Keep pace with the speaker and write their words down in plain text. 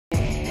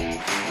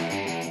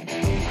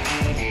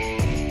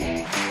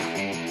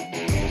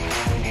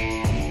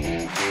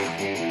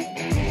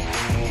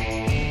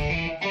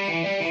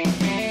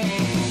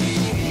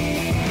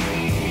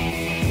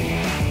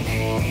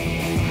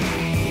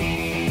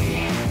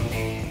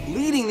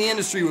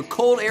industry with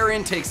cold air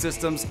intake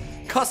systems,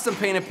 custom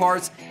painted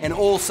parts, and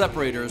oil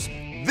separators.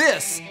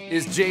 This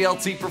is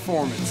JLT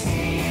Performance.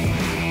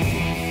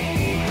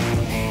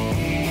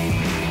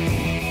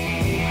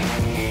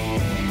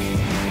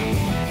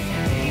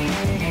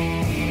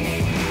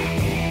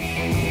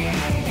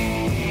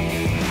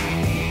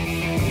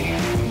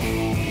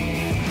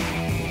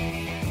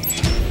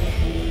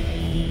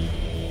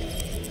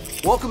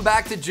 Welcome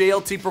back to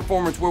JLT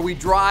Performance, where we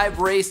drive,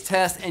 race,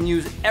 test, and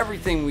use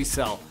everything we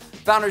sell.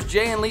 Founders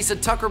Jay and Lisa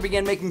Tucker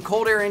began making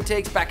cold air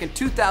intakes back in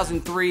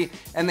 2003,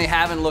 and they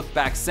haven't looked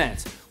back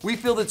since. We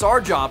feel it's our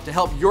job to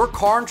help your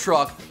car and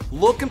truck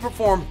look and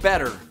perform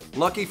better.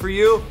 Lucky for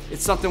you,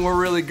 it's something we're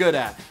really good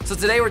at. So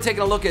today we're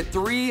taking a look at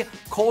 3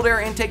 cold air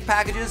intake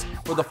packages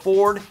for the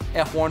Ford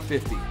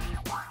F-150.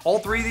 All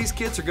 3 of these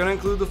kits are going to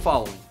include the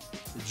following: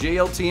 the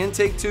JLT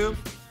intake tube,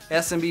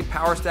 S&B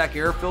Power Stack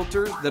air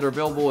filters that are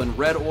available in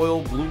red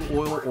oil, blue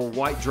oil, or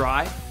white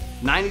dry,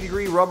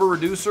 90-degree rubber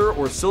reducer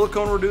or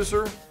silicone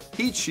reducer,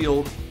 heat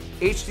shield,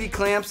 HD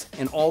clamps,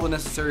 and all the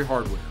necessary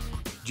hardware.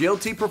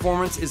 JLT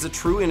Performance is a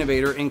true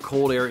innovator in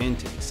cold air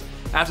intakes.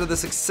 After the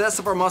success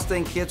of our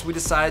Mustang kits, we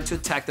decided to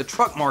attack the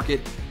truck market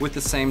with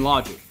the same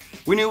logic.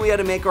 We knew we had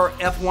to make our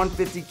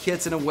F-150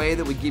 kits in a way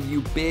that would give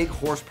you big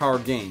horsepower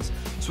gains,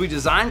 so we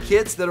designed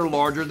kits that are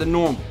larger than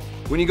normal.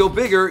 When you go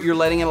bigger, you're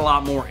letting in a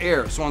lot more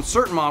air, so on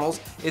certain models,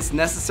 it's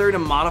necessary to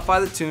modify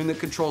the tune that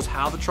controls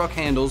how the truck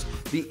handles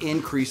the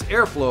increased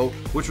airflow,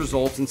 which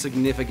results in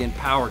significant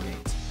power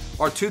gains.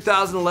 Our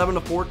 2011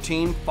 to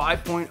 14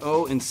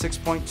 5.0 and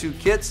 6.2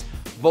 kits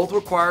both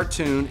require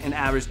tune and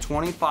average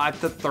 25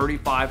 to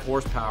 35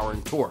 horsepower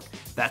in torque.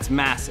 That's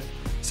massive.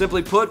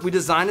 Simply put, we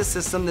designed a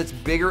system that's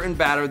bigger and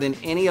badder than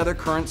any other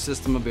current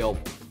system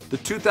available. The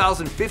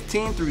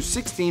 2015 through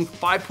 16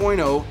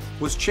 5.0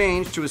 was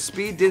changed to a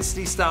speed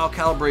density style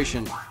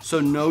calibration, so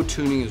no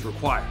tuning is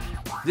required.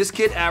 This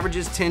kit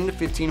averages 10 to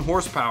 15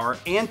 horsepower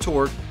and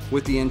torque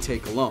with the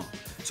intake alone.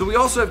 So we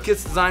also have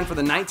kits designed for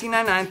the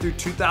 1999 through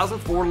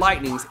 2004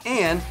 Lightnings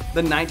and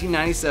the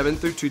 1997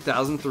 through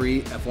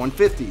 2003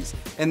 F-150s.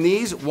 And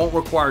these won't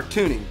require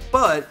tuning,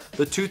 but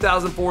the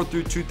 2004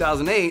 through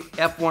 2008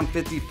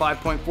 F-150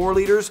 5.4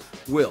 liters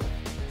will.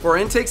 For our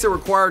intakes that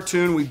require a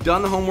tune, we've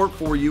done the homework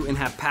for you and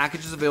have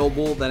packages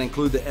available that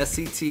include the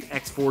SCT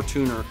X4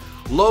 tuner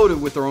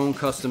loaded with our own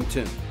custom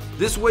tune.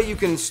 This way you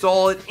can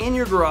install it in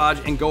your garage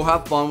and go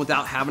have fun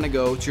without having to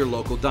go to your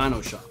local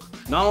dyno shop.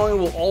 Not only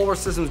will all of our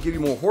systems give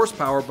you more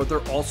horsepower, but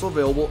they're also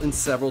available in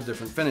several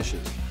different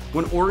finishes.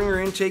 When ordering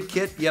your intake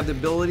kit, you have the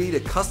ability to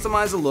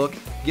customize the look,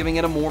 giving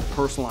it a more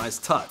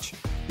personalized touch.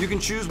 You can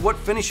choose what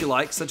finish you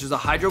like, such as a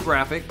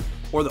hydrographic,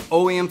 or the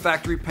OEM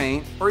factory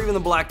paint, or even the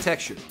black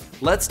texture.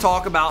 Let's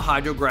talk about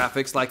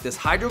hydrographics like this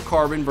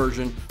hydrocarbon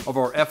version of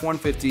our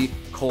F-150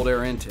 cold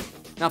air intake.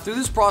 Now through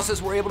this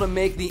process, we're able to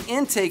make the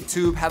intake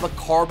tube have a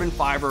carbon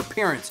fiber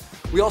appearance.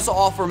 We also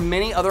offer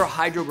many other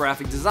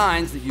hydrographic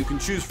designs that you can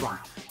choose from.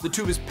 The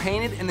tube is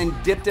painted and then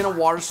dipped in a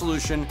water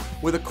solution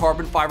with a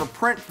carbon fiber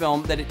print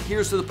film that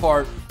adheres to the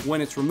part when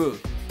it's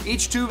removed.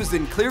 Each tube is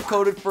then clear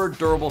coated for a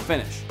durable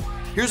finish.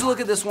 Here's a look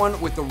at this one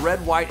with the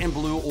red, white, and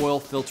blue oil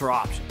filter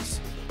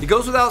options. It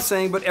goes without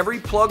saying, but every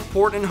plug,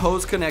 port, and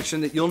hose connection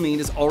that you'll need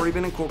has already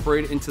been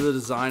incorporated into the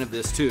design of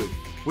this tube.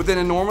 With an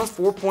enormous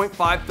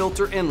 4.5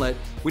 filter inlet,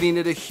 we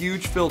needed a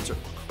huge filter.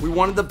 We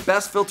wanted the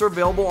best filter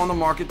available on the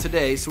market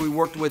today, so we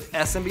worked with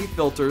S&B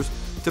Filters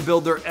to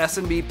build their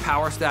S&B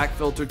Power Stack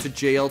filter to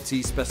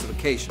JLT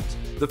specifications.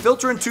 The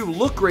filter and tube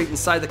look great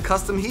inside the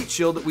custom heat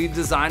shield that we've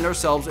designed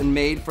ourselves and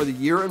made for the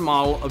year and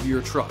model of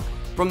your truck.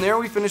 From there,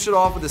 we finish it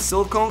off with a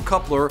silicone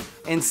coupler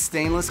and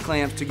stainless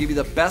clamps to give you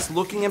the best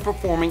looking and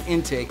performing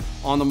intake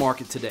on the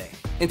market today.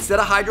 Instead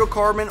of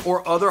hydrocarbon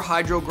or other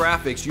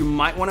hydrographics, you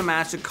might want to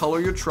match the color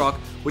of your truck,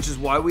 which is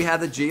why we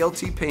have the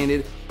JLT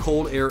painted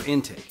cold air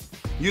intake.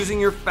 Using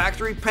your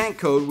factory paint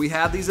code, we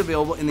have these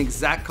available in the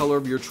exact color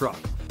of your truck.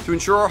 To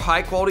ensure our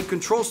high quality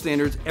control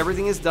standards,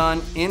 everything is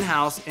done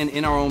in-house and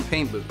in our own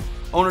paint booth.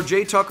 Owner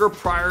Jay Tucker,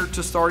 prior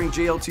to starting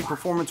JLT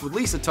Performance with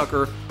Lisa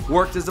Tucker,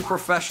 worked as a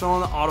professional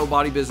in the auto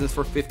body business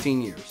for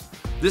 15 years.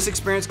 This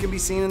experience can be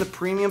seen in the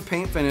premium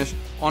paint finish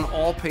on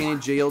all painted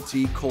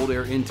JLT cold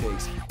air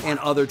intakes and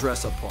other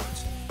dress-up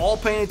parts. All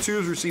painted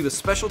tubes receive a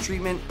special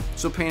treatment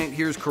so paint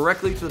adheres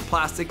correctly to the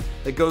plastic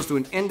that goes through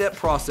an in-depth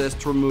process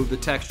to remove the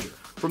texture.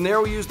 From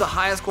there, we use the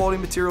highest quality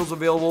materials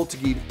available to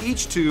give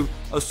each tube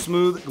a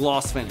smooth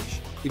gloss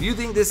finish. If you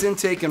think this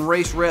intake in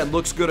race red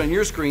looks good on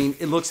your screen,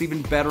 it looks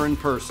even better in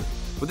person.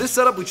 With this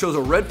setup, we chose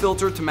a red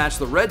filter to match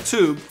the red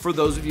tube for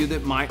those of you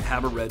that might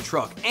have a red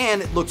truck,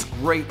 and it looks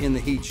great in the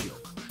heat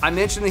shield. I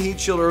mentioned the heat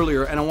shield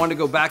earlier, and I wanted to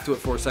go back to it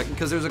for a second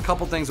because there's a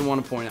couple things I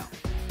want to point out.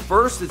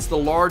 First, it's the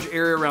large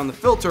area around the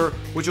filter,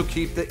 which will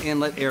keep the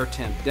inlet air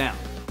temp down.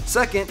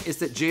 Second is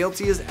that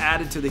JLT has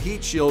added to the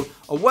heat shield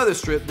a weather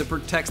strip that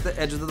protects the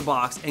edges of the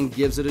box and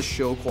gives it a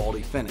show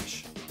quality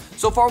finish.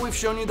 So far we've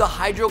shown you the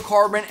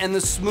hydrocarbon and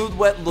the smooth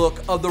wet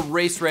look of the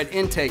race red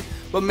intake,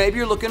 but maybe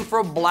you're looking for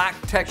a black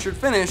textured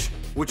finish,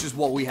 which is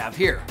what we have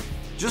here.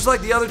 Just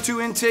like the other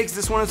two intakes,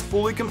 this one is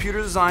fully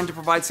computer designed to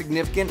provide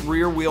significant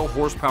rear wheel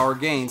horsepower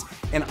gains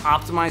and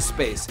optimize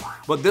space,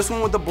 but this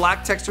one with the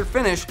black textured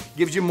finish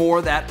gives you more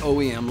of that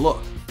OEM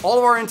look. All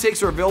of our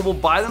intakes are available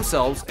by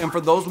themselves, and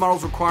for those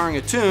models requiring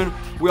a tune,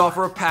 we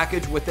offer a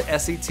package with the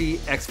SET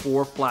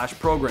X4 Flash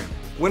program.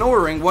 When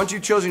ordering, once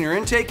you've chosen your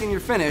intake and your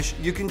finish,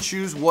 you can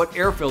choose what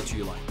air filter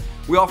you like.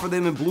 We offer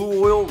them in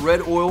blue oil,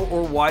 red oil,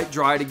 or white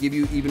dry to give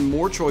you even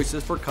more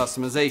choices for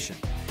customization.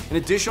 An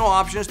additional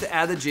option is to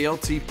add the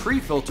JLT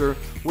Pre-Filter,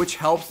 which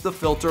helps the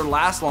filter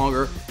last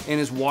longer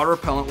and is water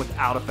repellent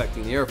without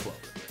affecting the airflow.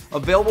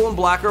 Available in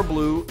black or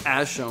blue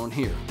as shown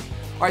here.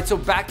 All right, so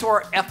back to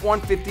our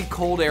F-150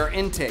 cold air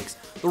intakes.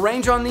 The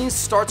range on these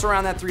starts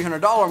around that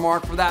 $300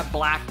 mark for that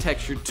black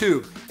textured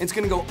tube. It's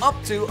gonna go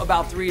up to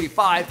about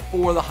 $385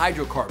 for the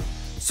hydrocarbon.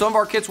 Some of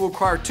our kits will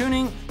require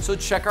tuning, so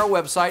check our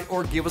website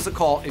or give us a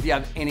call if you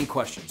have any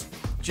questions.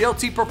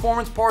 JLT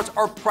Performance parts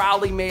are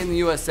proudly made in the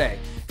USA.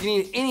 If you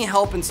need any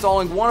help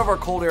installing one of our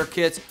cold air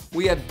kits,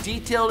 we have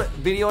detailed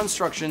video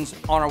instructions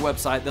on our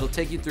website that'll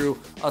take you through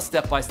a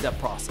step-by-step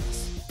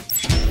process.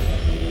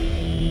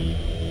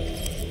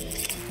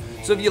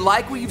 So if you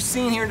like what you've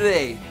seen here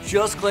today,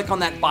 just click on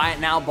that Buy It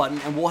Now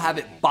button and we'll have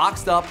it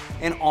boxed up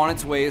and on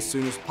its way as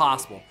soon as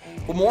possible.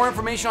 For more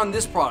information on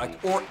this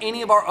product or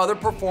any of our other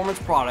performance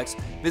products,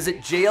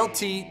 visit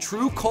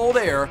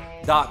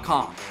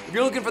jlttruecoldair.com. If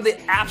you're looking for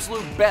the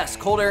absolute best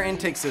cold air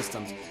intake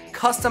systems,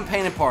 custom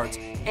painted parts,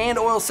 and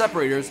oil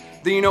separators,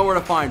 then you know where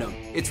to find them.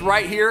 It's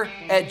right here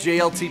at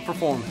JLT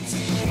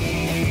Performance.